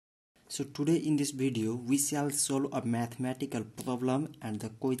So today in this video we shall solve a mathematical problem, and the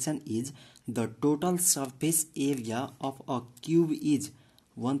question is the total surface area of a cube is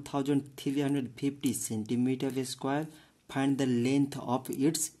 1350 centimeter square. Find the length of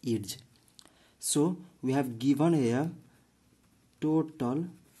its edge. So we have given here total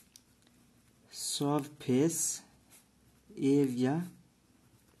surface area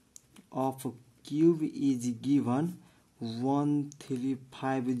of a cube is given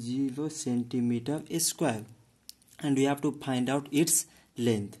 1350 centimeter square, and we have to find out its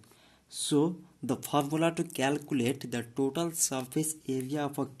length. So the formula to calculate the total surface area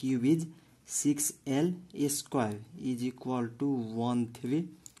of a cube is 6L square is equal to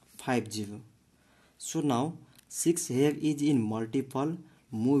 1350. So now 6 here is in multiple,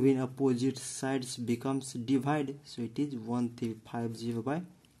 move in opposite sides becomes divide, so it is 1350 by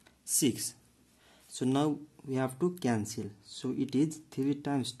 6. So now we have to cancel, so it is 3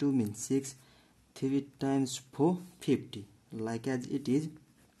 times 2 means 6, 3 times 4 50, like as it is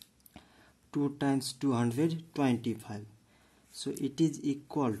 2 times 225. So it is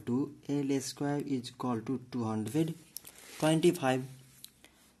equal to L square is equal to 225.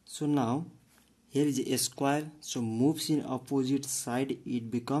 So now here is a square, so moves in opposite side, it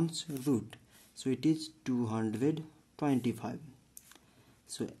becomes root, so it is 225.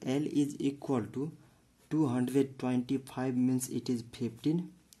 So L is equal to 225 means it is 15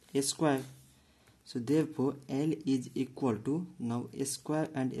 square. So therefore L is equal to, now a square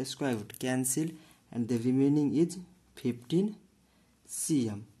and a square root cancel, and the remaining is 15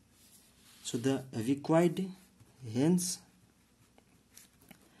 cm. So the required, hence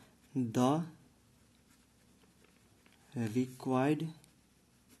the required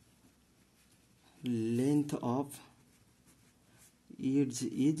length of edge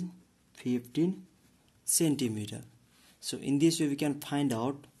is 15 centimeter. So in this way we can find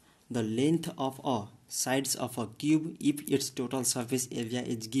out the length of a sides of a cube if its total surface area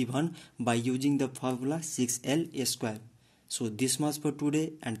is given by using the formula 6L square. So this much for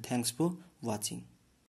today, and thanks for watching.